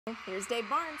Here's Dave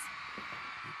Barnes.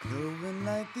 Glowing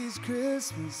like these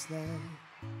Christmas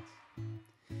lights,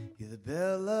 you're the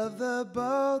belle of the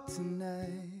ball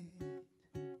tonight.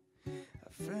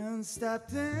 Our friends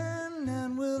stopped in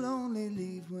and we'll only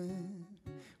leave when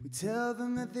we tell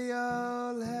them that they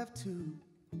all have to.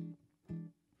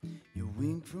 You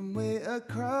wink from way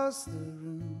across the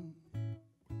room,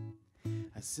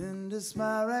 I send a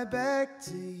smile right back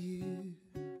to you.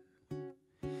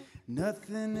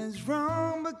 Nothing is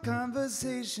wrong, but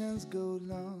conversations go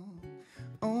long.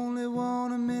 Only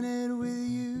want a minute with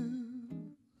you.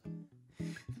 The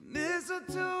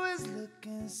mistletoe is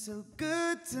looking so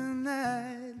good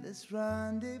tonight. Let's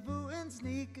rendezvous and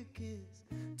sneak a kiss.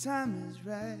 Time is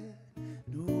right,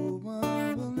 no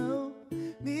one will know.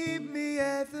 Meet me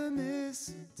at the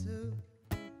mistletoe.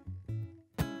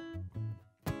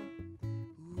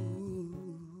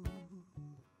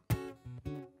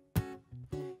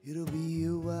 It'll be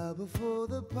a while before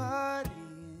the party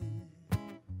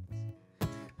ends.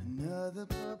 Another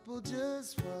couple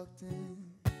just walked in.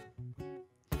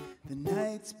 The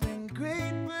night's been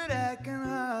great, but I can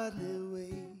hardly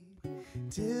wait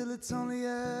till it's only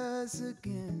us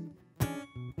again.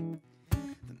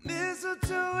 The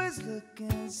mistletoe is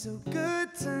looking so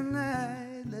good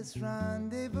tonight. Let's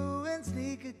rendezvous and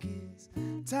sneak a kiss.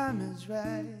 Time is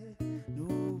right,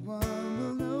 no one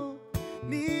will know.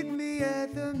 Meet me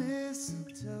at the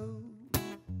mistletoe.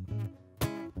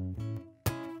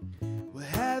 We're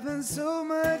having so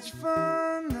much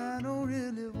fun, I don't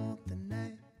really want the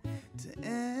night to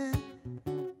end.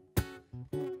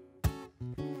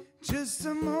 Just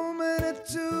a moment or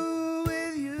two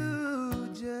with you,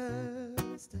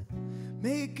 just to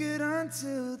make it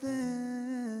until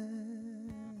then.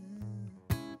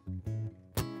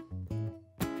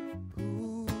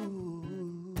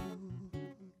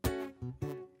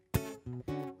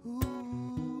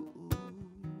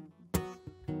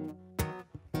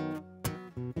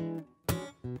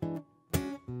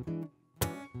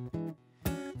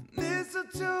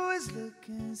 Mistletoe is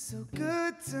looking so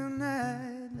good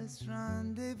tonight. Let's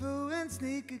rendezvous and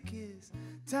sneak a kiss.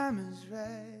 Time is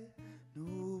right,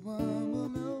 no one will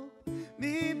know.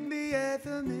 Meet me at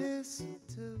the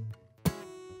mistletoe.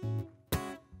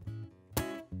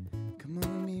 Come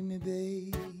on, meet me,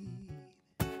 babe.